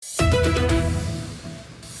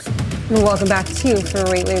Welcome back to For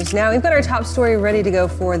Waves Now. We've got our top story ready to go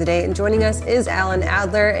for the day, and joining us is Alan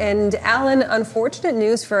Adler. And Alan, unfortunate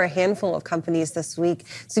news for a handful of companies this week.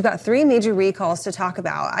 So we've got three major recalls to talk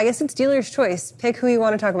about. I guess it's dealer's choice. Pick who you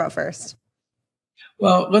want to talk about first.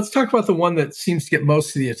 Well, let's talk about the one that seems to get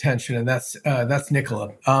most of the attention, and that's Nikola.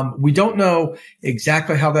 We don't know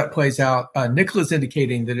exactly how that plays out. Nikola's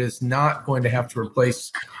indicating that it's not going to have to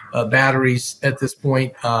replace batteries at this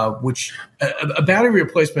point, which a battery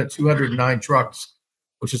replacement, 209 trucks,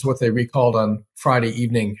 which is what they recalled on Friday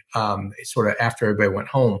evening, sort of after everybody went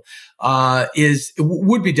home,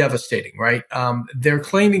 would be devastating, right? They're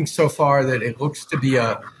claiming so far that it looks to be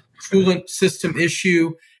a coolant system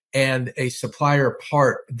issue and a supplier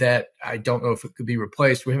part that I don't know if it could be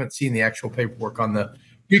replaced. We haven't seen the actual paperwork on the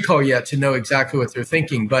recall yet to know exactly what they're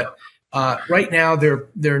thinking. But right now,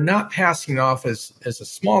 they're not passing it off as a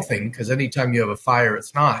small thing, because anytime you have a fire,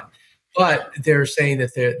 it's not. But they're saying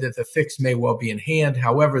that the fix may well be in hand.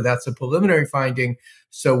 However, that's a preliminary finding,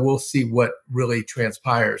 so we'll see what really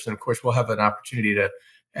transpires. And of course, we'll have an opportunity to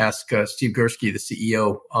ask Steve Gursky, the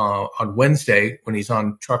CEO, on Wednesday when he's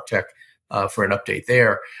on Truck Tech, for an update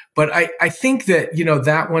there. But I think that,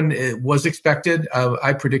 that one was expected.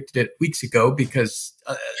 I predicted it weeks ago because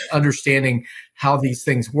understanding how these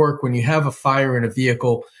things work, when you have a fire in a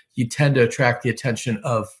vehicle, you tend to attract the attention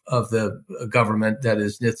of the government, that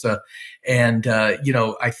is NHTSA. And,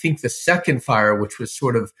 I think the second fire, which was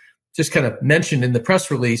sort of just kind of mentioned in the press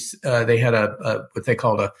release, they had what they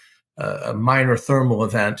called a minor thermal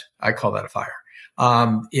event. I call that a fire.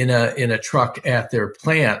 In a truck at their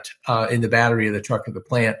plant, in the battery of the truck at the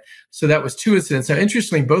plant. So that was two incidents. Now,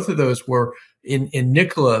 interestingly, both of those were in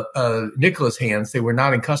Nikola's hands. They were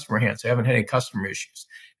not in customer hands. They haven't had any customer issues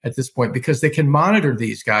at this point because they can monitor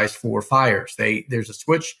these guys for fires. There's a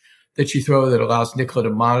switch that you throw that allows Nikola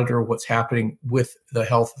to monitor what's happening with the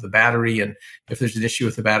health of the battery and if there's an issue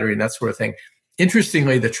with the battery and that sort of thing.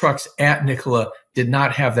 Interestingly, the trucks at Nikola did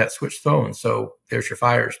not have that switch thrown. So there's your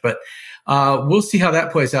fires. But we'll see how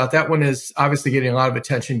that plays out. That one is obviously getting a lot of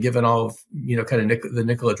attention given all of, kind of the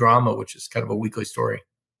Nikola drama, which is kind of a weekly story.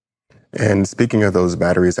 And speaking of those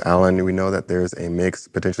batteries, Alan, we know that there's a mix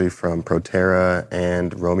potentially from Proterra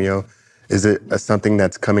and Romeo. Is it something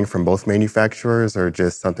that's coming from both manufacturers or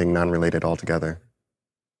just something non-related altogether?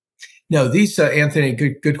 No, these, Anthony,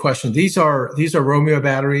 good question. These are Romeo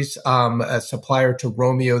batteries, a supplier to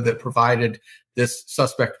Romeo that provided this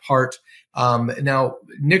suspect part. Now,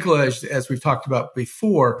 Nikola, as we've talked about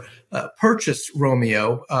before, purchased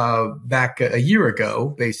Romeo back a year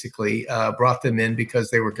ago, basically, brought them in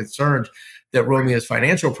because they were concerned that Romeo's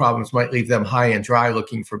financial problems might leave them high and dry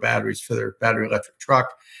looking for batteries for their battery electric truck.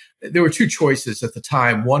 There were two choices at the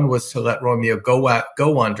time. One was to let Romeo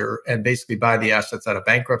go under and basically buy the assets out of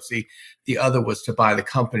bankruptcy. The other was to buy the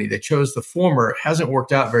company. They chose the former. It hasn't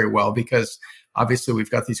worked out very well because obviously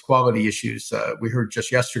we've got these quality issues. We heard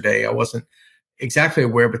just yesterday, I wasn't exactly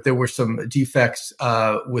aware, but there were some defects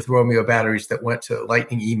with Romeo batteries that went to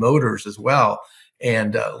Lightning e-motors as well.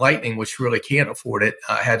 And Lightning, which really can't afford it,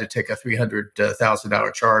 had to take a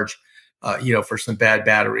 $300,000 charge for some bad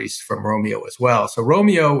batteries from Romeo as well. So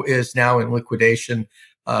Romeo is now in liquidation.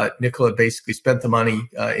 Nikola basically spent the money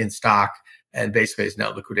in stock and basically is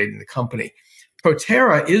now liquidating the company.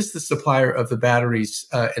 Proterra is the supplier of the batteries,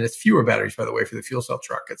 and it's fewer batteries, by the way, for the fuel cell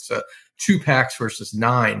truck. It's 2 packs versus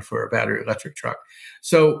 9 for a battery electric truck.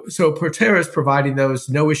 So Proterra is providing those.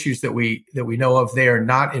 No issues that we know of. They are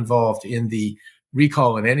not involved in the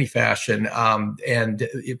recall in any fashion. And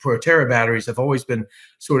Proterra batteries have always been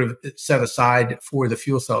sort of set aside for the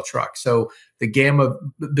fuel cell truck. So the Gamma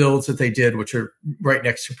builds that they did, which are right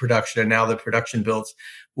next to production, and now the production builds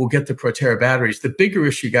will get the Proterra batteries. The bigger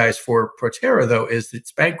issue, guys, for Proterra, though, is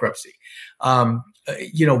its bankruptcy.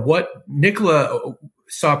 What Nikola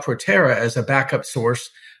saw Proterra as a backup source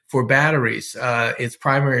for batteries. Its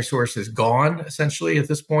primary source is gone essentially at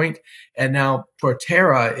this point. And now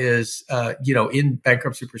Proterra is, in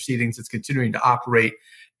bankruptcy proceedings. It's continuing to operate.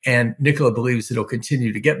 And Nikola believes it'll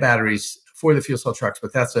continue to get batteries for the fuel cell trucks.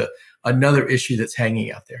 But that's another issue that's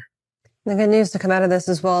hanging out there. The good news to come out of this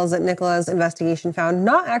as well is that Nikola's investigation found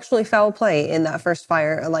not actually foul play in that first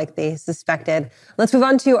fire like they suspected. Let's move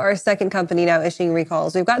on to our second company now issuing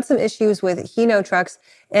recalls. We've got some issues with Hino trucks.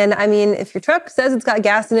 And I mean, if your truck says it's got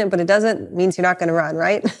gas in it, but it doesn't, it means you're not going to run,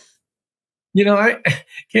 right? Kaylee,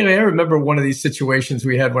 I remember one of these situations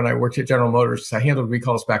we had when I worked at General Motors. I handled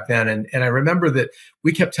recalls back then. And I remember that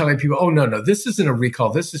we kept telling people, oh, no, this isn't a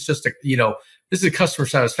recall. This is just this is a customer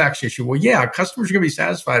satisfaction issue. Well, yeah, customers are going to be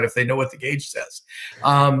satisfied if they know what the gauge says.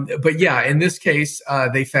 But yeah, in this case,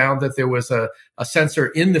 they found that there was a sensor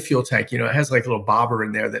in the fuel tank. It has like a little bobber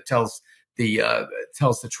in there that tells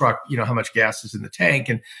the truck, how much gas is in the tank.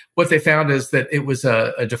 And what they found is that it was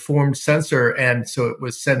a deformed sensor. And so it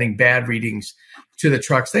was sending bad readings to the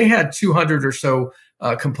trucks. They had 200 or so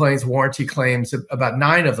complaints, warranty claims, about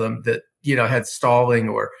 9 of them that, had stalling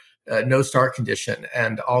or no start condition.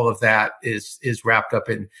 And all of that is wrapped up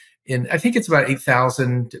in I think it's about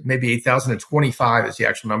 8,000, maybe 8,025 is the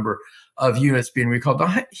actual number of units being recalled.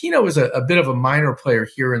 Now, Hino is a bit of a minor player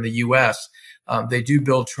here in the U.S. They do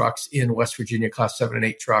build trucks in West Virginia, Class 7 and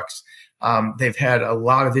 8 trucks. They've had a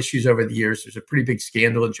lot of issues over the years. There's a pretty big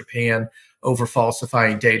scandal in Japan over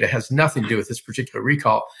falsifying data. It has nothing to do with this particular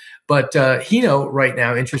recall. But Hino right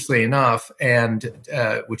now, interestingly enough, and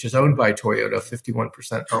which is owned by Toyota,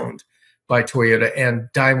 51% owned by Toyota, and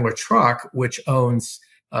Daimler Truck, which owns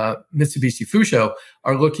Mitsubishi Fuso,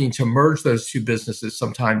 are looking to merge those two businesses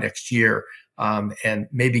sometime next year and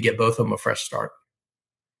maybe get both of them a fresh start.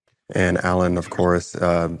 And Alan, of course,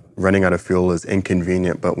 running out of fuel is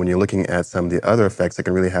inconvenient, but when you're looking at some of the other effects, it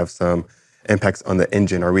can really have some impacts on the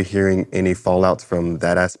engine. Are we hearing any fallouts from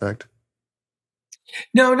that aspect?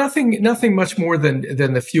 No, nothing much more than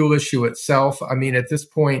the fuel issue itself. I mean, at this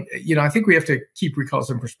point, I think we have to keep recalls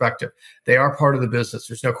in perspective. They are part of the business.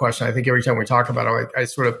 There's no question. I think every time we talk about it, I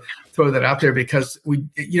sort of throw that out there because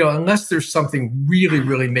unless there's something really,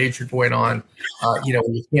 really major going on, when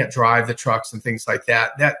you can't drive the trucks and things like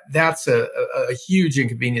that's a huge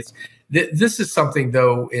inconvenience. This is something,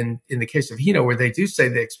 though, in the case of Hino, where they do say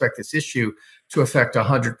they expect this issue to affect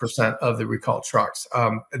 100% of the recalled trucks.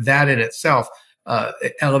 That in itself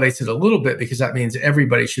it elevates it a little bit because that means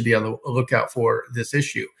everybody should be on the lookout for this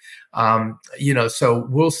issue. So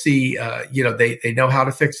we'll see. They know how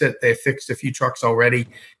to fix it. They've fixed a few trucks already,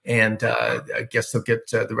 and I guess they'll get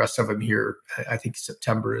the rest of them here. I think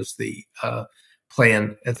September is the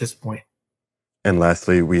plan at this point. And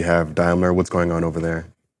lastly, we have Daimler. What's going on over there?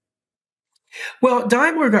 Well,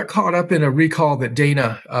 Daimler got caught up in a recall that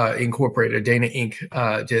Dana Incorporated, Dana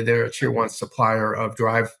Inc. did. They're a tier 1 supplier of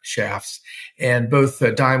drive shafts, and both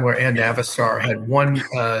Daimler and Navistar had one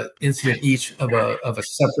incident each of a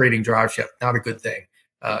separating drive shaft. Not a good thing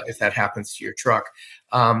if that happens to your truck.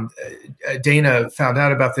 Dana found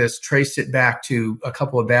out about this, traced it back to a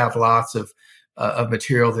couple of bad lots of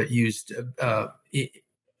material that used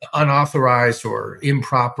unauthorized or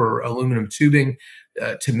improper aluminum tubing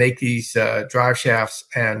to make these drive shafts.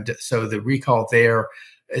 And so the recall there,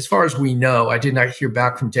 as far as we know, I did not hear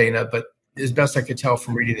back from Dana, but as best I could tell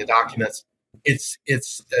from reading the documents, it's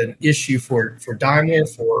an issue for Daimler,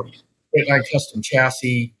 for custom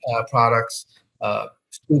chassis products,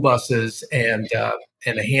 school buses, and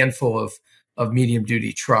a handful of medium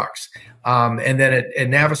duty trucks. And then at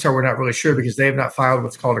Navistar, we're not really sure because they have not filed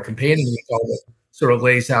what's called a companion recall that sort of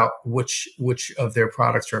lays out which of their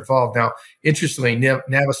products are involved. Now, interestingly,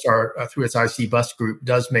 Navistar, through its IC Bus Group,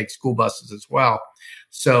 does make school buses as well.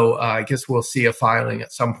 So I guess we'll see a filing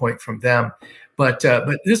at some point from them. But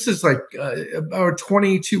this is like about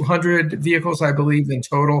 2,200 vehicles, I believe, in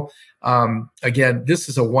total. Again, this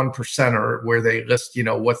is a 1%er where they list,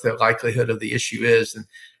 what the likelihood of the issue is.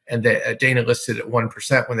 And Dana listed at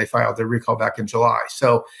 1% when they filed their recall back in July.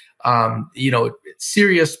 So, it's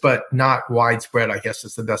serious, but not widespread, I guess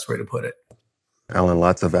is the best way to put it. Alan,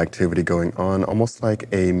 lots of activity going on, almost like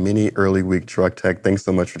a mini early week truck tech. Thanks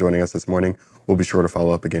so much for joining us this morning. We'll be sure to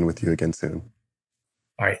follow up again with you again soon.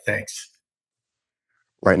 All right, thanks.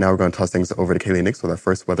 Right now, we're going to toss things over to Kaylee Nix with our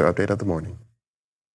first weather update of the morning.